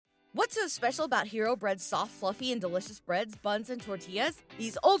What's so special about Hero Bread's soft, fluffy, and delicious breads, buns, and tortillas?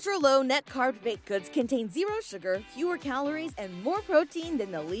 These ultra-low net-carb baked goods contain zero sugar, fewer calories, and more protein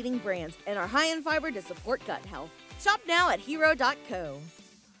than the leading brands, and are high in fiber to support gut health. Shop now at hero.co.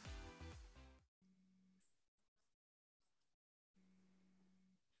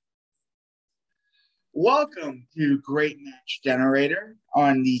 Welcome to Great Match Generator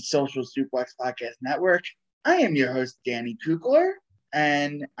on the Social Suplex Podcast Network. I am your host, Danny Kukler,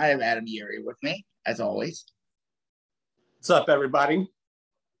 and I have Adam Yuri with me, as always. What's up, everybody?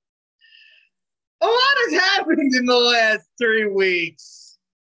 A lot has happened in the last 3 weeks.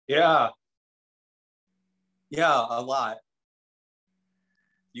 Yeah, a lot.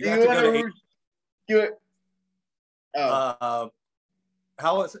 You have to go to do it.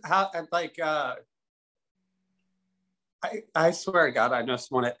 I swear to God, I know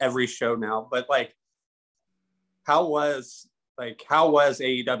someone at every show now, but how was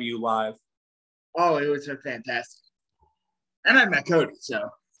AEW live? Oh, it was fantastic. And I met Cody,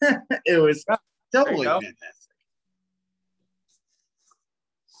 so it was totally fantastic.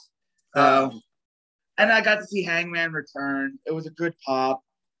 And I got to see Hangman return. It was a good pop.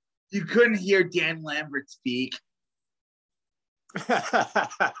 You couldn't hear Dan Lambert speak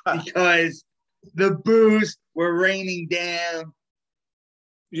because the boos were raining down.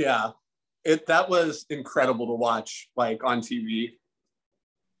 Yeah, that was incredible to watch, on TV.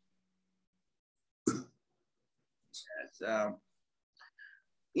 So,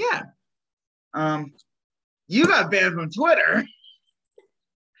 yeah. You got banned from Twitter.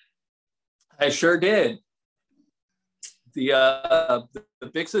 I sure did. The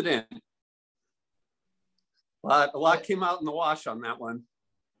Bixidin. A lot came out in the wash on that one.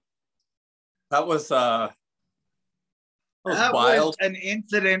 That was wild. Was an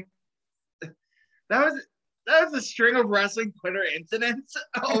incident. That was a string of wrestling Twitter incidents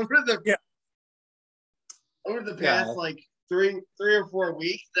over the past 3 or 4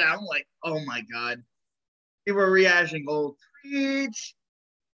 weeks. And I'm like, oh my God. People are rehashing old tweets.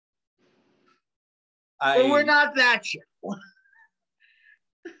 But we're not that show.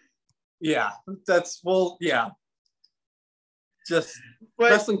 Yeah, just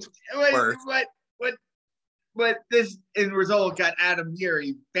wrestling. But this in result got Adam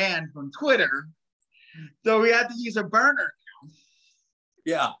Yuri banned from Twitter, so we had to use a burner.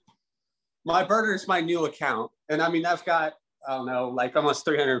 Yeah, my burner is my new account, and I mean I've got almost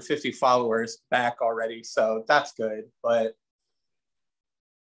 350 followers back already, so that's good. But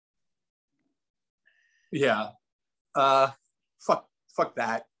yeah, fuck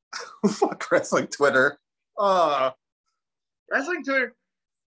that. Fuck wrestling Twitter. Wrestling Twitter.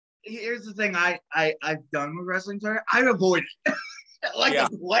 Here's the thing I've done with wrestling Twitter. I avoid it the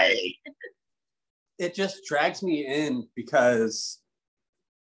plague. It just drags me in because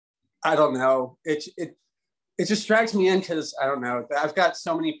I don't know. It just drags me in because I don't know. I've got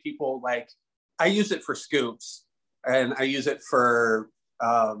so many people I use it for scoops and I use it for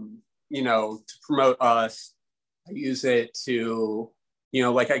to promote us. I use it to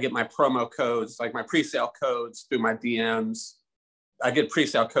I get my promo codes, my pre-sale codes through my DMs. I get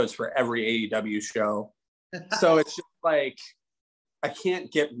pre-sale codes for every AEW show. So it's just I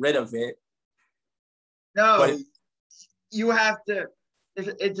can't get rid of it. No, but you have to.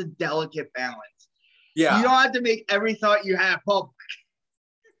 It's a delicate balance. Yeah. You don't have to make every thought you have public.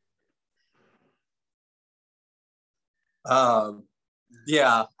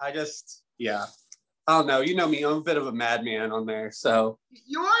 Yeah, I don't know. You know me, I'm a bit of a madman on there. So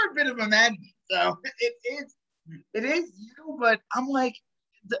you are a bit of a madman. So it is you, but I'm like,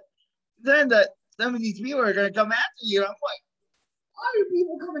 then some of these people are going to come after you. I'm like, why are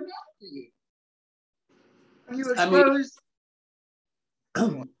people coming after you? Are you exposed? I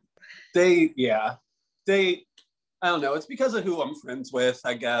don't know. It's because of who I'm friends with,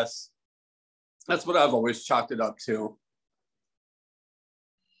 I guess. That's what I've always chalked it up to.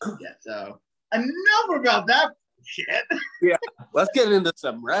 Yeah, so enough about that shit. Yeah, let's get into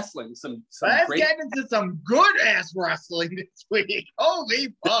some wrestling. Let's get into some good ass wrestling this week.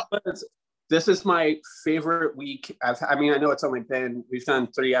 Holy fuck! This is my favorite week. I know it's only been, we've done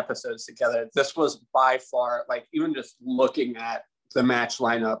 3 episodes together. This was by far, even just looking at the match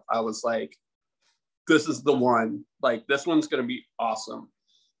lineup, I was like, this is the one. This one's gonna be awesome.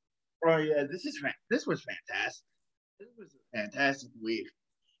 Oh yeah, this was fantastic. This was a fantastic week.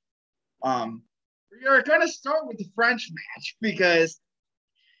 We're going to start with the French match because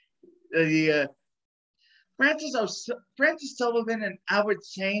the Francis Sullivan and Albert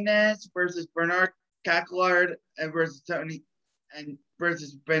Chaynez versus Bernard Caquelard versus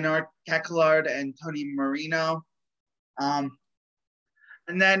Bernard Caquelard and Tony Marino.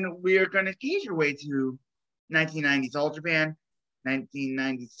 And then we are going to tease your way to 1990s All Japan,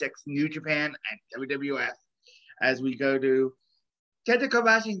 1996 New Japan, and WWF as we go to Kenta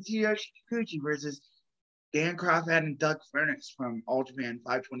Kobashi and Tsuyoshi Kikuchi versus Dan Crawford and Doug Furnas from All Japan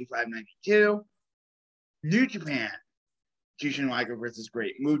 525.92. New Japan, Jushin Liger versus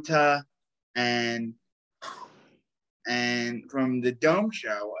Great Muta, and from the Dome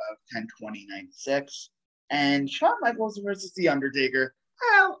show of 10/20/96, and Shawn Michaels versus The Undertaker,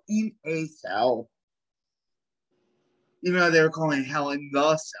 Hell in a Cell. Even though they were calling it Hell in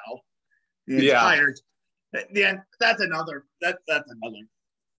the Cell, the entire. Yeah, that's another. That's another.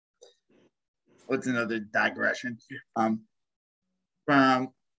 What's another digression? From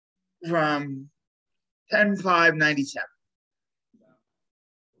 10/5/97.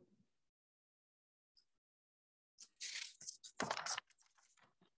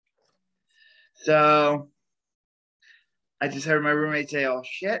 So I just heard my roommate say, "Oh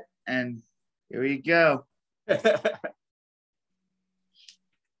shit," and here we go.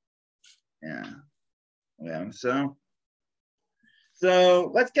 Yeah. So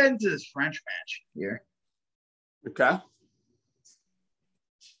let's get into this French match here. Okay.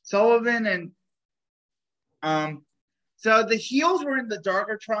 Sullivan and so the heels were in the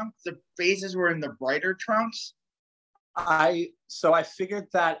darker trunks, the faces were in the brighter trunks. I figured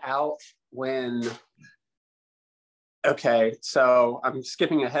that out when. Okay, so I'm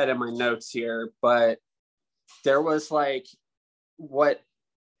skipping ahead in my notes here, but there was like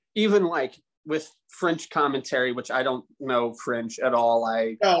even like with French commentary, which I don't know French at all.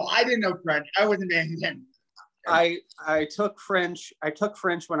 I didn't know French. I wasn't in. I took French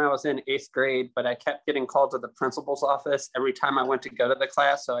when I was in 8th grade, but I kept getting called to the principal's office every time I went to go to the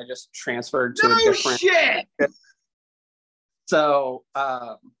class, so I just transferred to a different. Shit. So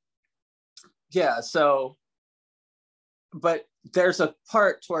but there's a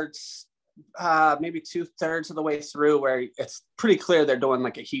part towards maybe 2/3 of the way through where it's pretty clear they're doing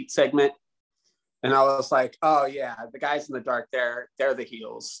like a heat segment. And I was like, oh yeah, the guys in the dark, they're the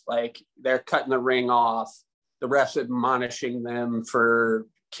heels. Like they're cutting the ring off. The ref's admonishing them for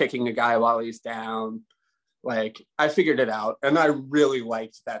kicking a guy while he's down. Like I figured it out. And I really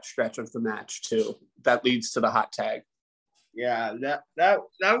liked that stretch of the match too. That leads to the hot tag. Yeah, that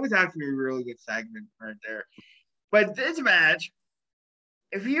was actually a really good segment right there. But this match,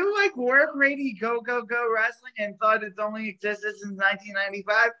 if you like work ready go wrestling and thought it's only existed since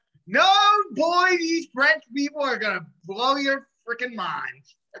 1995, no, boy, these French people are gonna blow your freaking mind.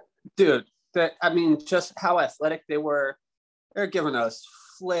 Dude, just how athletic they were. They're giving us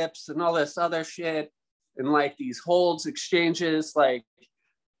flips and all this other shit and like these holds, exchanges, like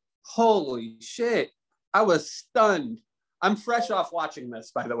holy shit. I was stunned. I'm fresh off watching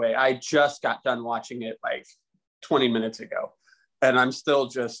this, by the way. I just got done watching it like 20 minutes ago, and I'm still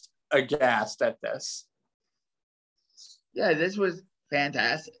just aghast at this. Yeah, this was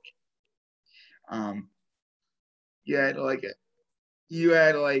fantastic. You had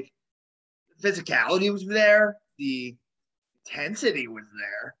physicality was there, the intensity was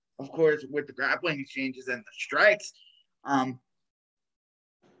there, of course, with the grappling exchanges and the strikes. I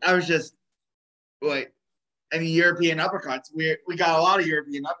was just like, any European uppercuts. We got a lot of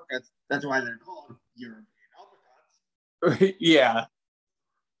European uppercuts. That's why they're called European uppercuts. Yeah.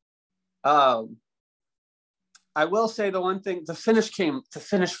 I will say the one thing, the finish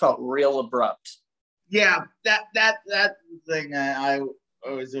felt real abrupt. Yeah, that thing I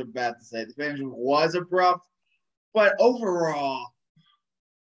was about to say. The finish was abrupt, but overall,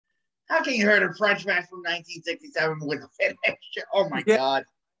 how can you hurt a French match from 1967 with a finish? Oh my God.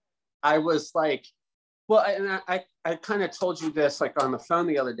 I was like, well, and I kind of told you this like on the phone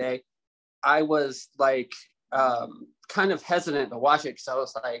the other day. I was like kind of hesitant to watch it because I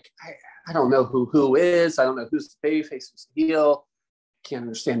was like, I don't know who is. I don't know who's the babyface, who's the heel. Can't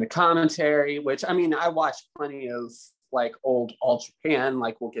understand the commentary, which I mean, I watched plenty of like old All Japan,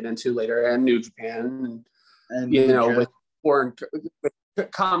 like we'll get into later, and New Japan, and you know, with foreign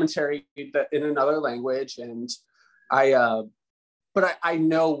commentary in another language. And but I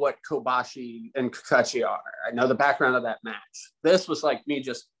know what Kobashi and Kikuchi are. I know the background of that match. This was like me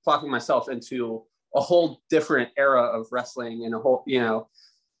just plocking myself into a whole different era of wrestling and a whole, you know,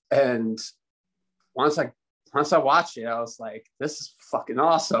 and once I watched it, I was like, this is fucking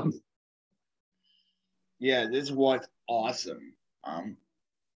awesome. Yeah, this was awesome.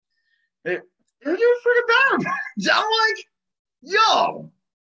 They're doing freaking better. I'm like, yo.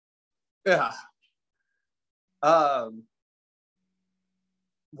 Yeah.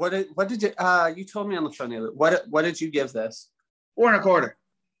 What did you you told me on the phone the other, what did you give this? 4 1/4.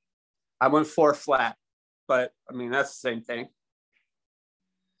 I went 4 flat, but I mean that's the same thing.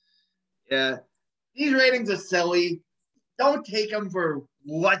 Yeah. These ratings are silly. Don't take them for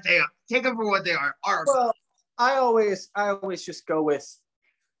what they are. Take them for what they are. Well, I always just go with,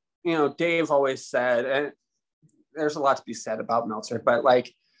 Dave always said, and there's a lot to be said about Meltzer, but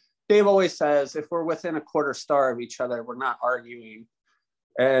like Dave always says, if we're within a quarter star of each other, we're not arguing.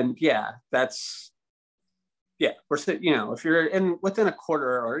 And we're if you're within a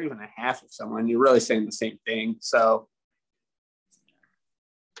quarter or even a half of someone, you're really saying the same thing. So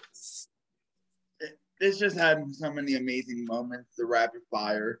this just had so many amazing moments. The rapid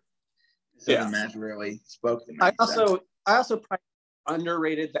fire. So the match really spoke to me. I also probably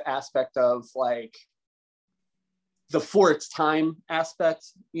underrated the aspect of like the for its time aspect.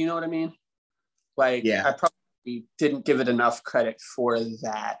 You know what I mean? Like, I probably didn't give it enough credit for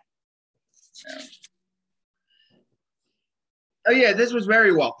that. Yeah. Oh yeah, this was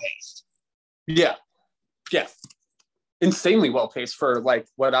very well paced. Yeah, insanely well paced for like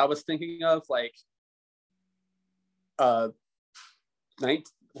what I was thinking of, like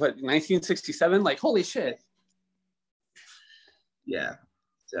 1967. Like, holy shit. Yeah.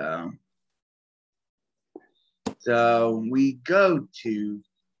 So we go to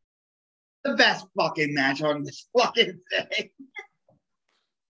the best fucking match on this fucking thing.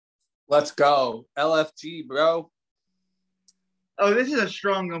 Let's go. LFG, bro. Oh, this is a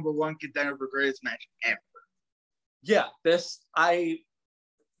strong number one contender for greatest match ever. Yeah, I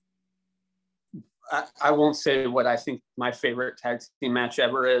won't say what I think my favorite tag team match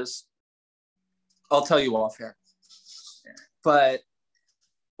ever is. I'll tell you off here. Yeah. But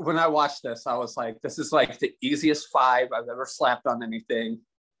when I watched this, I was like, this is like the easiest 5 I've ever slapped on anything.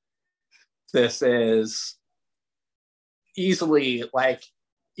 This is easily like,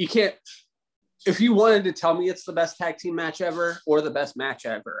 you can't, if you wanted to tell me it's the best tag team match ever or the best match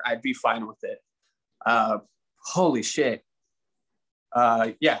ever, I'd be fine with it. Holy shit.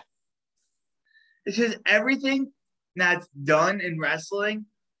 Yeah. It's just everything that's done in wrestling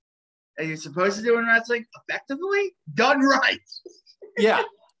and you're supposed to do in wrestling effectively done right. Yeah.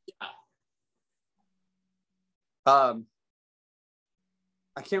 I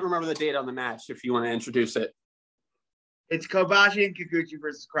can't remember the date on the match if you want to introduce it. It's Kobashi and Kikuchi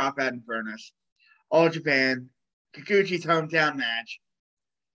versus Crawford and Furnace. All Japan. Kikuchi's hometown match.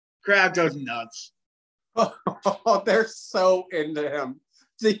 Crowd goes nuts. Oh, they're so into him.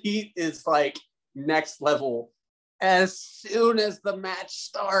 The heat is like next level. As soon as the match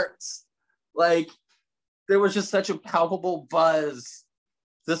starts, like there was just such a palpable buzz.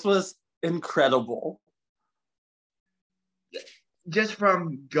 This was incredible. Just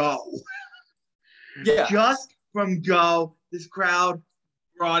from go. Yeah. Just from go. This crowd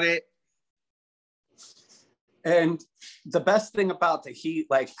brought it. And the best thing about the heat,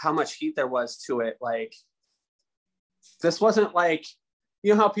 like how much heat there was to it, like this wasn't like,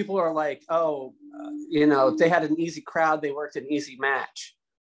 you know how people are like, oh, they had an easy crowd, they worked an easy match.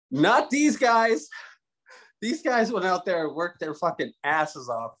 Not these guys. These guys went out there and worked their fucking asses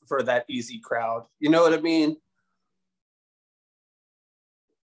off for that easy crowd. You know what I mean?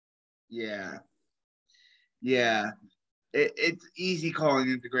 Yeah. It's easy calling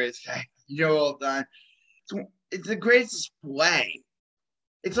it the greatest tag. All the time. It's the greatest display.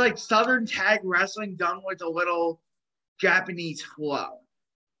 It's like Southern tag wrestling done with a little Japanese flow.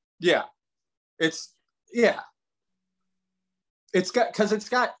 Yeah. It's got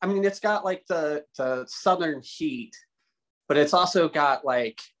like the Southern heat, but it's also got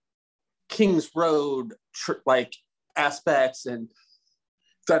like Kings Road like aspects and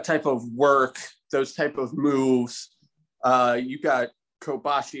that type of work, those type of moves. You got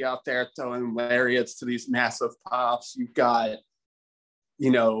Kobashi out there throwing lariats to these massive pops. You've got,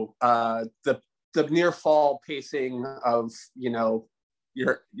 the near fall pacing of, your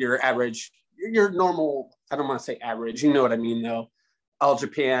average, your normal, I don't want to say average, you know what I mean though. All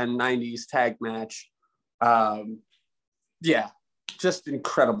Japan 90s tag match. Just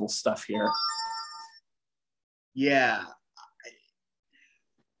incredible stuff here. Yeah.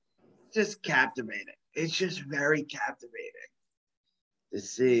 Just captivating. It's just very captivating to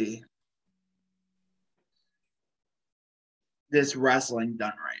see this wrestling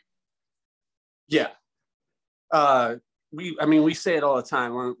done right. Yeah. We say it all the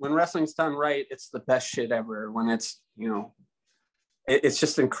time. When wrestling's done right, it's the best shit ever. When it's, it's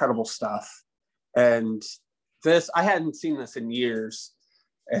just incredible stuff. And I hadn't seen this in years.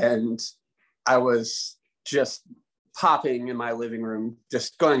 And I was just popping in my living room,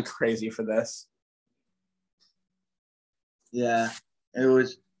 just going crazy for this. Yeah, it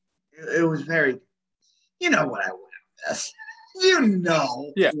was very, what I wanted with this.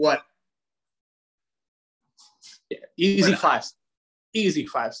 What? Yeah, easy 5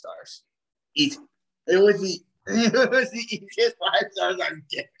 stars. easy. It was the easiest 5 stars I've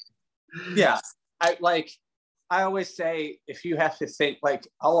given. Yeah, I always say, if you have to think, like,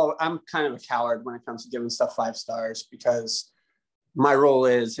 I'm kind of a coward when it comes to giving stuff 5 stars, because my rule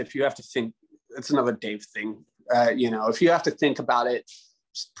is, if you have to think, it's another Dave thing. If you have to think about it,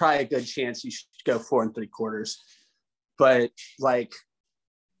 it's probably a good chance you should go 4 3/4. But like,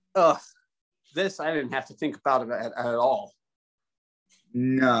 this I didn't have to think about it at all.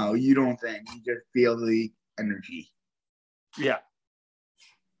 No, you don't think. You just feel the energy. Yeah.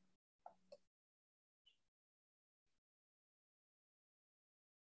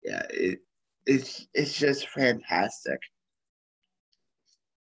 Yeah, it's just fantastic.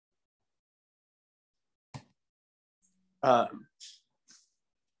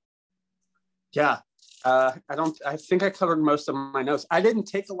 Yeah. I think I covered most of my notes. I didn't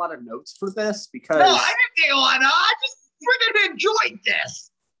take a lot of notes for this because No, I didn't take a lot. I just freaking enjoyed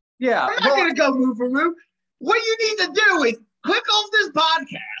this. Yeah. I'm not gonna go move for move. What you need to do is click off this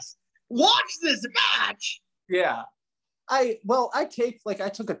podcast, watch this match. Yeah. I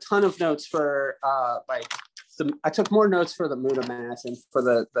took a ton of notes for I took more notes for the Muta match and for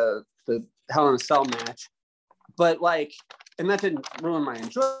the Hell in a Cell match, but and that didn't ruin my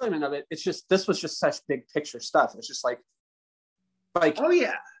enjoyment of it. It's just, this was just such big picture stuff. It's just like oh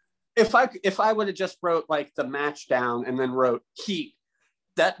yeah. If I would have just wrote the match down and then wrote heat,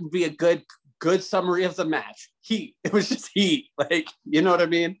 that would be a good summary of the match. Heat. It was just heat. You know what I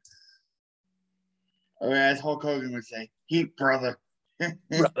mean? Or as Hulk Hogan would say, heat, brother.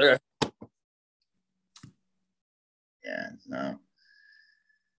 Brother. Yeah, so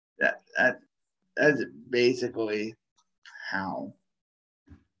that's basically how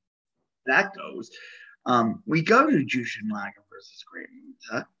that goes. We go to Jushin Liger versus Great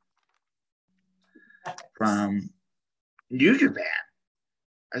Muta from New Japan.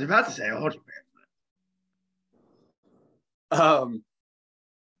 I was about to say All Japan, but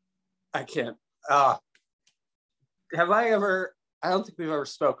I can't. Have I ever? I don't think we've ever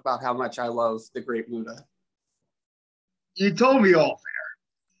spoke about how much I love the Great Muta. You told me all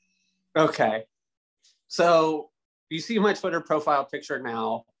fair. Okay, so you see my Twitter profile picture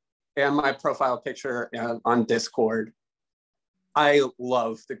now and my profile picture on Discord. I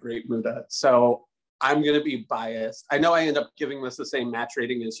love the Great Muta, so I'm going to be biased. I know I end up giving this the same match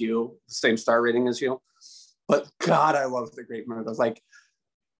rating as you, the same star rating as you, but God, I love the Great Muta.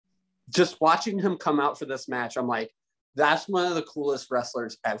 Just watching him come out for this match, I'm like, that's one of the coolest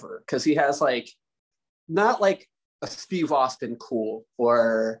wrestlers ever, because he has not like a Steve Austin cool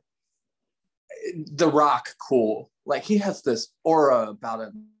or The Rock cool. He has this aura about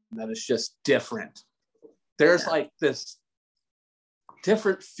him that is just different. There's this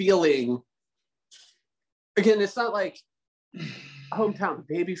different feeling. Again, it's not like hometown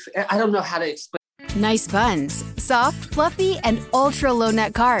baby. I don't know how to explain. Nice buns, soft, fluffy, and ultra low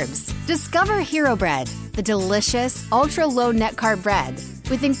net carbs. Discover Hero Bread, the delicious ultra low net carb bread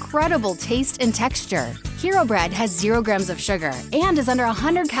with incredible taste and texture. Hero Bread has 0 grams of sugar and is under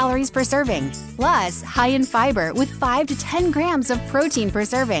 100 calories per serving. Plus, high in fiber with 5 to 10 grams of protein per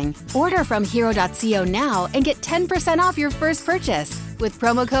serving. Order from hero.co now and get 10% off your first purchase with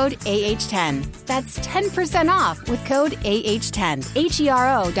promo code AH10. That's 10% off with code AH10.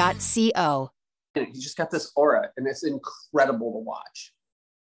 HERO.co. He just got this aura, and it's incredible to watch.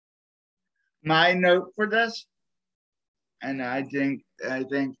 My note for this, and I think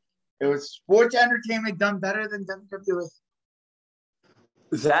it was sports entertainment done better than WWE.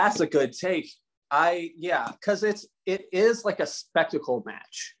 That's a good take. Because it is like a spectacle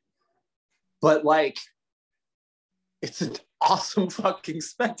match, but it's an awesome fucking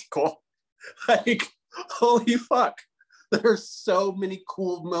spectacle. Holy fuck! There's so many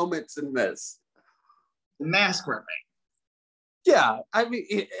cool moments in this. The mask ripping. Yeah, I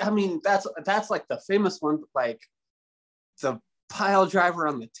mean that's the famous one, the pile driver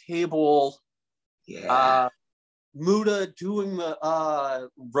on the table. Yeah. Muta doing the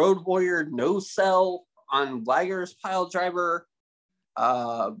Road Warrior no sell on Liger's pile driver.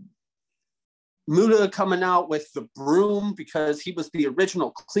 Muta coming out with the broom because he was the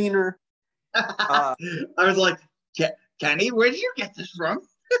original cleaner. I was like, Kenny, where did you get this from?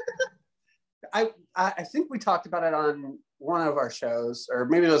 I think we talked about it on one of our shows, or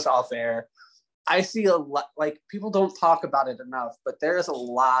maybe it was off air. I see a lot, people don't talk about it enough, but there is a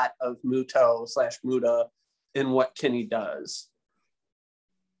lot of Muta in what Kenny does.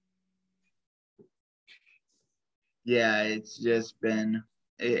 Yeah, it's just been,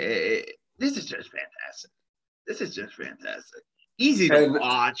 this is just fantastic. This is just fantastic. Easy to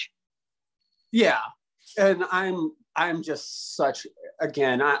watch. Yeah. And I'm just such,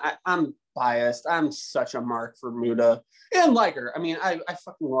 again, I'm biased. I'm such a mark for Muta and Liger. I mean, I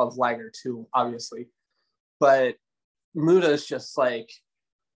fucking love Liger too, obviously. But Muta is just like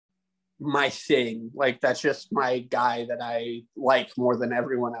my thing. Like, that's just my guy that I like more than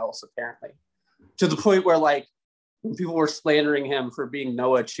everyone else, apparently. To the point where, like, when people were slandering him for being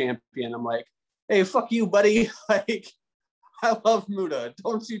Noah champion, I'm like, hey, fuck you, buddy. Like, I love Muta.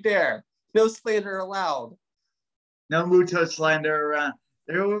 Don't you dare. No slander allowed. No Muto slander around.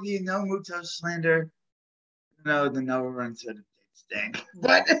 There will be no Muto slander. No, the Noah runs to the stink.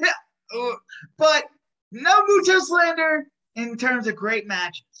 But no Muto slander in terms of great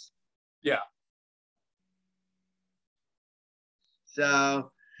matches. Yeah.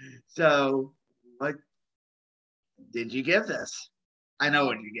 So what did you give this? I know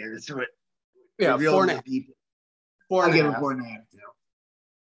what you gave this to it. Yeah, 4.5. I'll give it 4.5 too.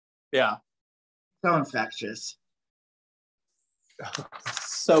 Yeah. So infectious.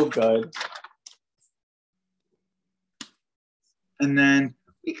 So good. And then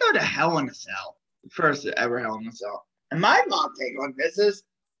we go to Hell in a Cell. First ever Hell in a Cell. And my mom take on this is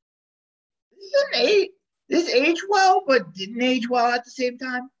this aged well, but didn't age well at the same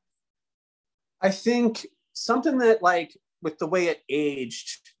time. I think something that, like, with the way it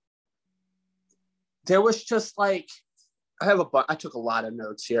aged, there was just like, I took a lot of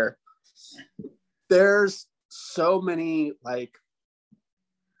notes here. There's so many, like,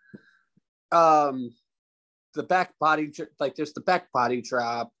 the back body, like, there's the back body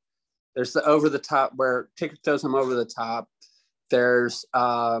drop. There's the over the top where Taker throws him over the top. There's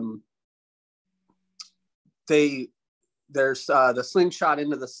there's the slingshot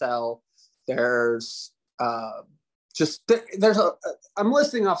into the cell. There's I'm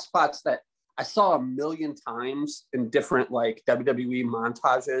listing off spots that I saw a million times in different, like, WWE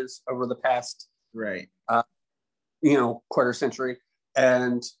montages over the past quarter century,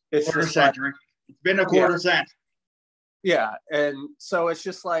 and it's quarter century. It's been a quarter century. Yeah, and so it's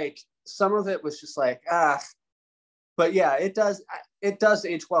just like some of it was just like but yeah, it does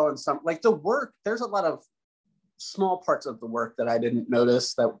age well in some, like, the work. There's a lot of small parts of the work that I didn't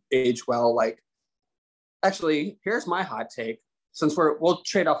notice that age well. Like, actually, here's my hot take. Since we'll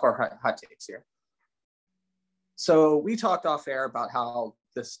trade off our hot takes here. So we talked off air about how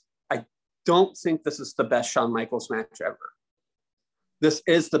I don't think this is the best Shawn Michaels match ever. This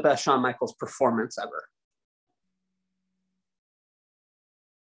is the best Shawn Michaels performance ever.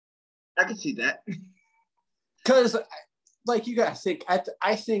 I can see that. Because, like, you guys think,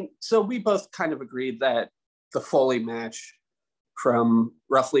 I think, so we both kind of agreed that the Foley match from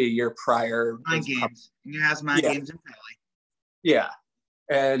roughly a year prior. Mind games. You have mind games in Foley. Yeah.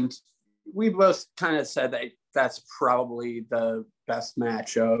 And we both kind of said that that's probably the best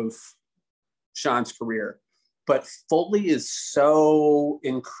match of Shawn's career. But Foley is so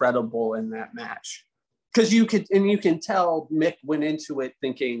incredible in that match. Because you can tell Mick went into it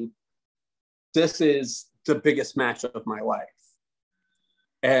thinking, this is the biggest match of my life.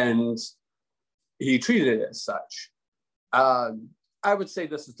 And he treated it as such. I would say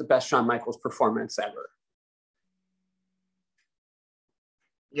this is the best Shawn Michaels performance ever.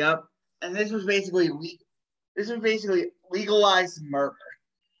 Yep. And this was basically legalized murder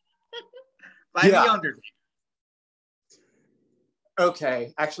by The Undertaker.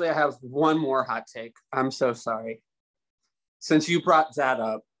 Okay, actually, I have one more hot take. I'm so sorry. Since you brought that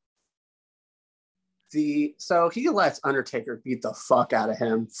up, so he lets Undertaker beat the fuck out of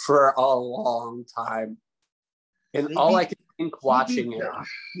him for a long time, and all I could think watching it,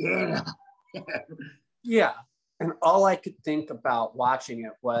 and all I could think about watching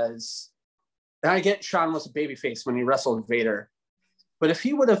it was, and I get Shawn was a babyface when he wrestled Vader, but if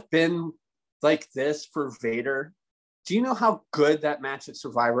he would have been like this for Vader, do you know how good that match at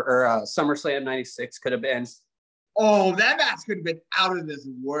Survivor or SummerSlam '96 could have been? Oh, that match could have been out of this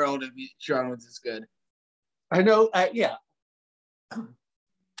world if Shawn was this good. I know, yeah.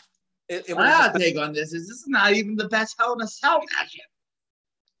 My take on this is not even the best Hell in a Cell match yet.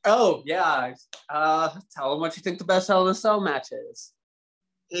 Oh, yeah. Tell them what you think the best Hell in a Cell match is.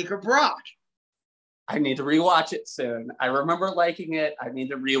 Taker Brock. I need to rewatch it soon. I remember liking it. I need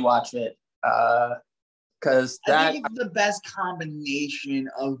to rewatch it. Because I think it's the best combination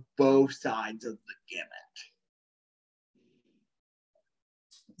of both sides of the gimmick.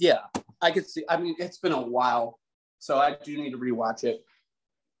 Yeah, I could see. I mean, it's been a while, so I do need to rewatch it.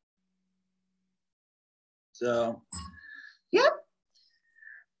 So, yep.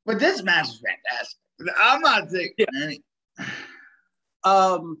 But this match is fantastic. I'm not taking any.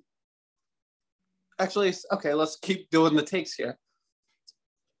 Actually, okay, let's keep doing the takes here.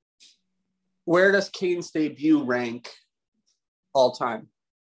 Where does Kane's debut rank all time?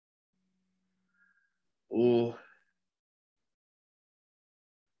 Ooh.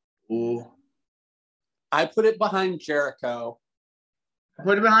 Ooh. I put it behind Jericho.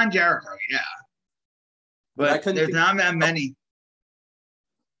 Put it behind Jericho, yeah. But I But couldn't there's think, not that many.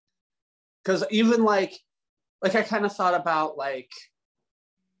 because even like I kind of thought about like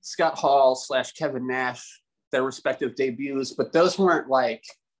Scott Hall / Kevin Nash, their respective debuts, but those weren't like,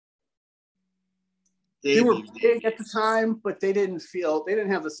 they were big at the time, but they didn't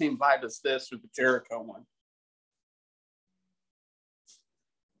have the same vibe as this with the Jericho one.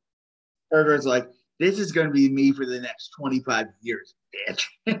 Burger's like, this is going to be me for the next 25 years, bitch.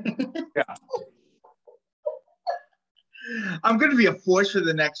 Yeah. I'm going to be a force for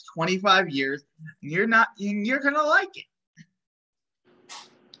the next 25 years, and you're going to like it.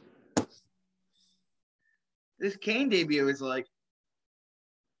 This Kane debut is like,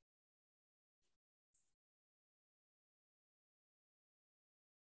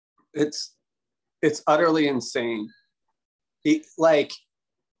 It's utterly insane. It's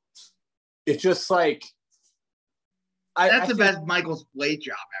just like, that's the best Michaels Blade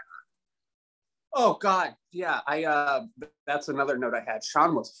job ever. Oh God, yeah. That's another note I had.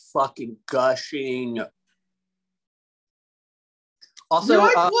 Sean was fucking gushing. Also, you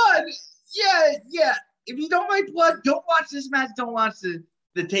like blood? Yeah. If you don't like blood, don't watch this match. Don't watch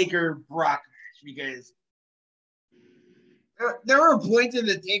the Taker Brock match, because there were points in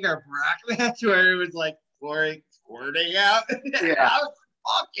the Taker Brock match where it was like squirting out. Yeah. I was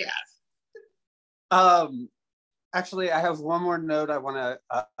fuck yes. Actually, I have one more note I want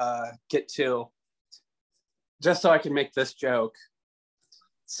to get to, just so I can make this joke.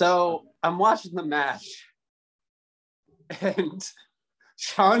 So I'm watching the match, and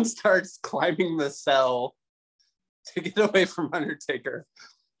Sean starts climbing the cell to get away from Undertaker.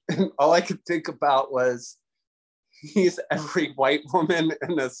 And all I could think about was, he's every white woman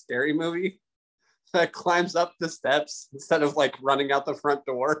in a scary movie that climbs up the steps instead of like running out the front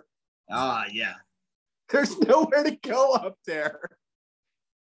door. Ah, yeah. There's nowhere to go up there.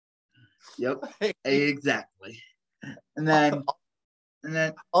 Yep, exactly. And then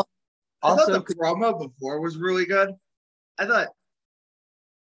also, I thought the promo before was really good. I thought,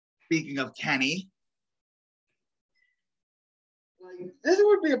 speaking of Kenny, like, this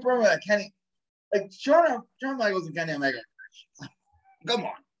would be a promo that Kenny, like Shawn Michaels and Kenny Omega. Come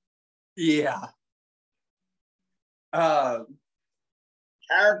on. Yeah.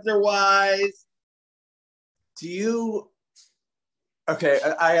 Character-wise. Do you? Okay,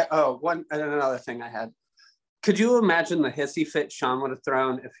 another thing I had. Could you imagine the hissy fit Sean would have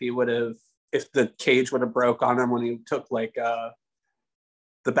thrown if the cage would have broke on him when he took like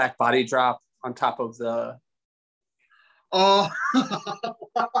the back body drop on top of the? Oh,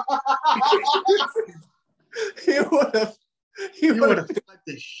 he would have flipped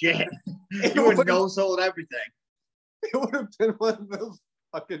the shit. He would have no-sold everything. It would have been one of the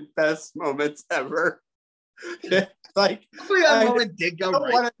fucking best moments ever. Like, that moment did go right. I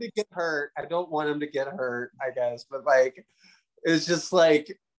don't want him to get hurt. I don't want him to get hurt, I guess. But like, it's just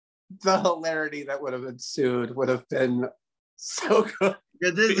like the hilarity that would have ensued would have been so good.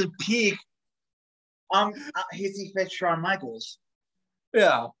 Because this is peak. Hissy fit Shawn Michaels.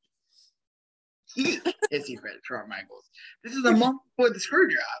 Yeah. Hissy fit Shawn Michaels. This is a month before the screw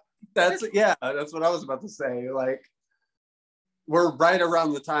job. That's what I was about to say. Like, we're right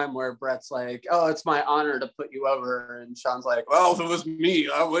around the time where Brett's like, "Oh, it's my honor to put you over," and Sean's like, "Well, if it was me,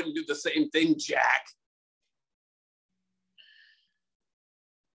 I wouldn't do the same thing, Jack."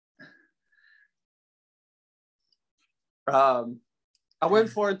 I went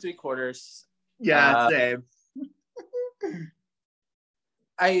 4 3/4. Yeah, same.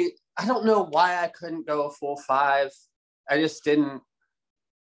 I don't know why I couldn't go a full 5. I just didn't.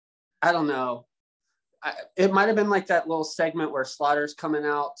 I don't know. It might have been like that little segment where Slaughter's coming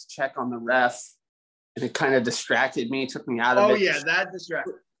out to check on the ref, and it kind of distracted me, took me out of it. Oh yeah, that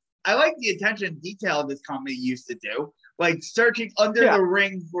distracted. I like the attention to detail this company used to do, like searching under the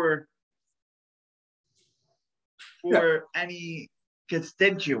ring for any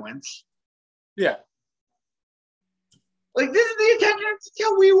constituents. Yeah. Like, this is the attention to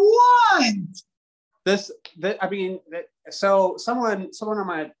detail we want. So someone on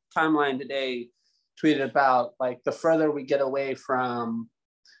my timeline today tweeted about like the further we get away from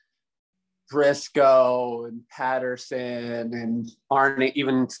Briscoe and Patterson and Arn,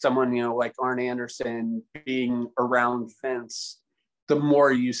 even someone, like Arn Anderson being around Vince, the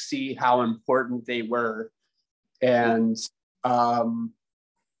more you see how important they were. And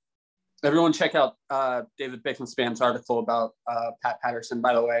everyone check out David Bickenspan's article about Pat Patterson,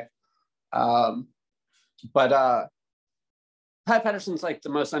 by the way. But Pat Patterson's like the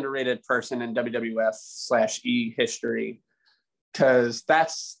most underrated person in WWF/E history, because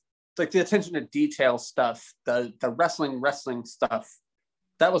that's like the attention to detail stuff, the wrestling stuff.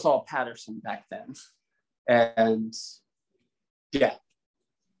 That was all Patterson back then, and yeah,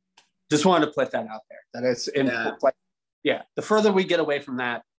 just wanted to put that out there. That it's in like, yeah. The further we get away from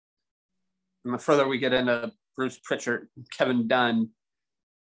that, and the further we get into Bruce Pritchard, Kevin Dunn,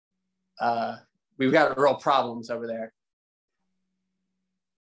 we've got real problems over there.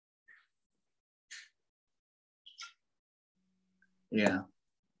 Yeah.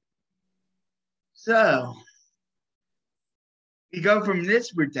 So we go from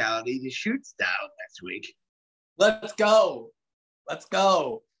this brutality to shoot style next week. Let's go.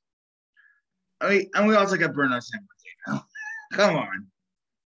 I mean, and we also got Bruno Sammartino. Come on.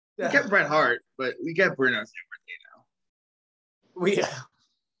 We get Bret Hart, but we get Bruno Sammartino.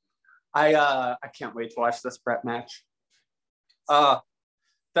 I can't wait to watch this Bret match.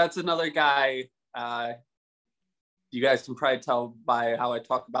 That's another guy. You guys can probably tell by how I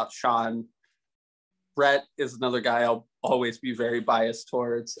talk about Sean. Bret is another guy I'll always be very biased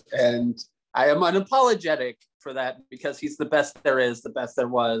towards, and I am unapologetic for that because he's the best there is, the best there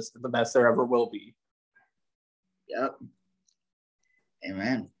was, the best there ever will be. Yep.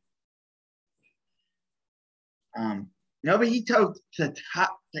 Amen. Nobihito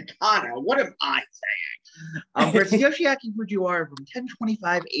Takada. What am I saying? Versus Yoshiaki Fujiwara from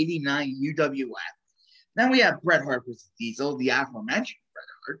 10/25/89 UWF. Then we have Bret Hart versus Diesel, the aforementioned Bret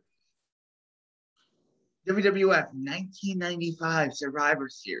Hart. WWF 1995 Survivor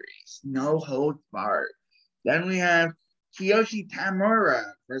Series, no holds barred. Then we have Kiyoshi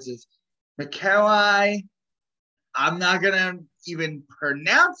Tamura versus Mikawai. I'm not gonna even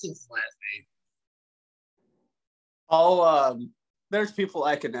pronounce his last name. There's people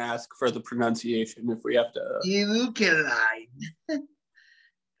I can ask for the pronunciation if we have to. Yukeline.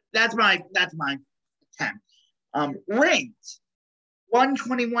 That's my attempt. Rings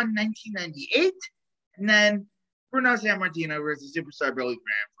 1/21/1998, and then Bruno Sammartino versus Superstar Billy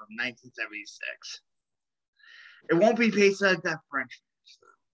Graham from 1976. It won't be Pesa that French.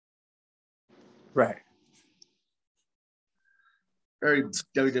 Right. Very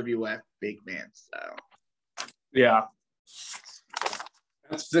WWF big man style. Yeah.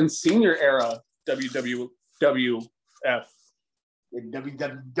 That's been senior era WWF. WWF.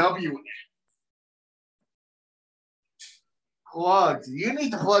 Plugs. You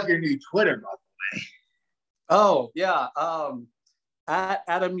need to plug your new Twitter, by the way. Oh, yeah. At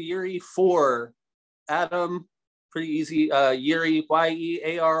Adam Yuri 4. Adam, pretty easy. Yuri,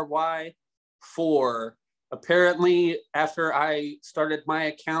 YEARY 4. Apparently, after I started my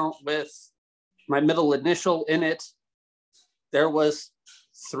account with my middle initial in it, there was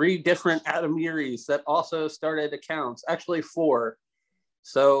 3 different Adam Yuris that also started accounts. Actually, 4.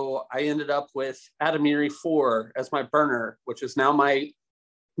 So I ended up with Adam Yuri 4 as my burner, which is now my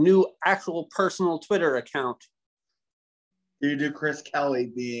new actual personal Twitter account. You do Chris Kelly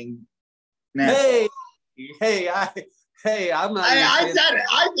being nasty. I'm not. I said it.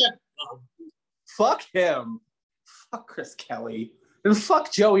 Fuck him. Fuck Chris Kelly. And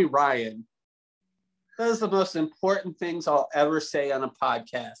fuck Joey Ryan. Those are the most important things I'll ever say on a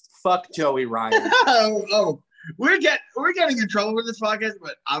podcast. Fuck Joey Ryan. We're getting in trouble with this podcast,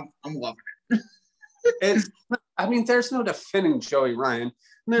 but I'm loving it. There's no defending Joey Ryan.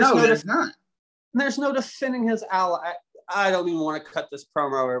 There's not. There's no defending his ally. I don't even want to cut this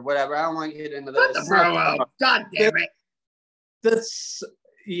promo or whatever. I don't want to get into this. Cut the promo. God damn it.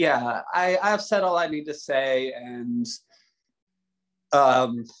 I've said all I need to say, and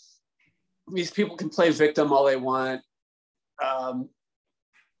these people can play victim all they want.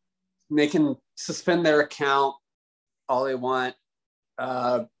 They can suspend their account all they want.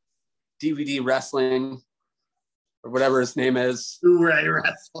 DVD Wrestling, or whatever his name is. Blu-ray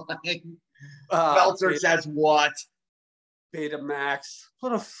Wrestling. Meltzer says what? Betamax.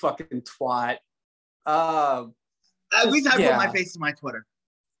 What a fucking twat. At least I put my face to my Twitter.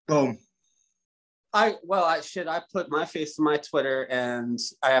 Boom. I put my face to my Twitter, and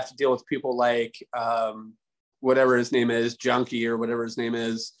I have to deal with people like whatever his name is, Junkie or whatever his name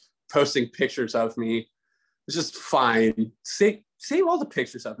is, posting pictures of me. It's just fine. Save all the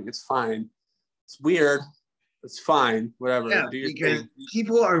pictures of me. It's fine. It's weird. It's fine. Whatever. Yeah, because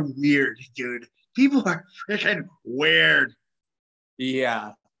people are weird, dude. People are freaking weird.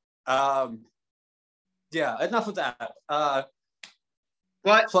 Yeah. Enough of that.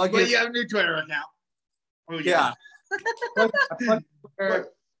 But you have a new Twitter account. Oh, yeah.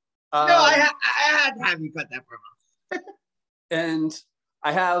 I had to have you cut that promo. And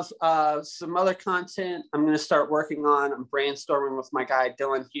I have some other content I'm going to start working on. I'm brainstorming with my guy,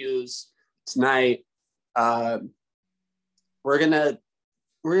 Dylan Hughes, tonight. We're gonna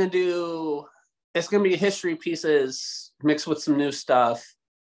do, it's going to be history pieces mixed with some new stuff.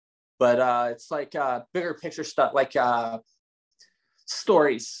 But it's like bigger picture stuff, like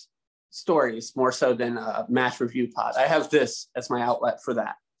stories more so than a match review pod. I have this as my outlet for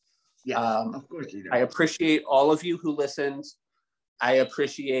that. Yeah, of course you do. I appreciate all of you who listened. I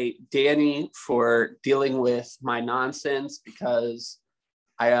appreciate Danny for dealing with my nonsense, because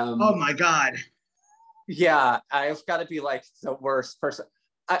I am. Oh my God. Yeah, I've got to be like the worst person.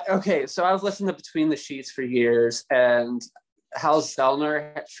 Okay, so I've listened to Between the Sheets for years, and how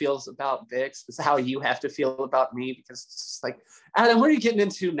Zellner feels about Vix is how you have to feel about me, because it's just like, Adam, what are you getting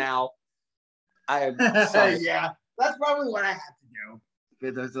into now? I'm sorry. Yeah, that's probably what I have to do.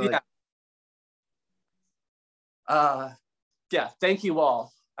 Because like, yeah, thank you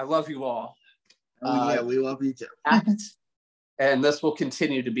all. I love you all. Oh yeah, we love you too. And this will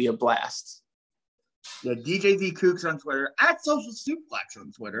continue to be a blast. Yeah, DJ D Kooks on Twitter, at Social Suplex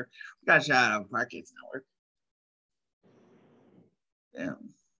on Twitter. We got a shout out Parkets Network. Yeah.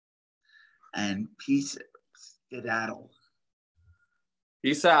 And peace, skedaddle.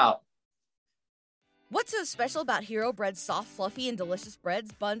 Peace out. What's so special about Hero Bread's soft, fluffy, and delicious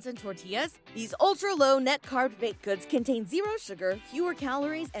breads, buns, and tortillas? These ultra-low net-carb baked goods contain zero sugar, fewer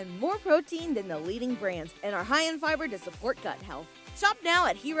calories, and more protein than the leading brands, and are high in fiber to support gut health. Shop now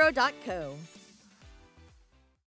at Hero.co.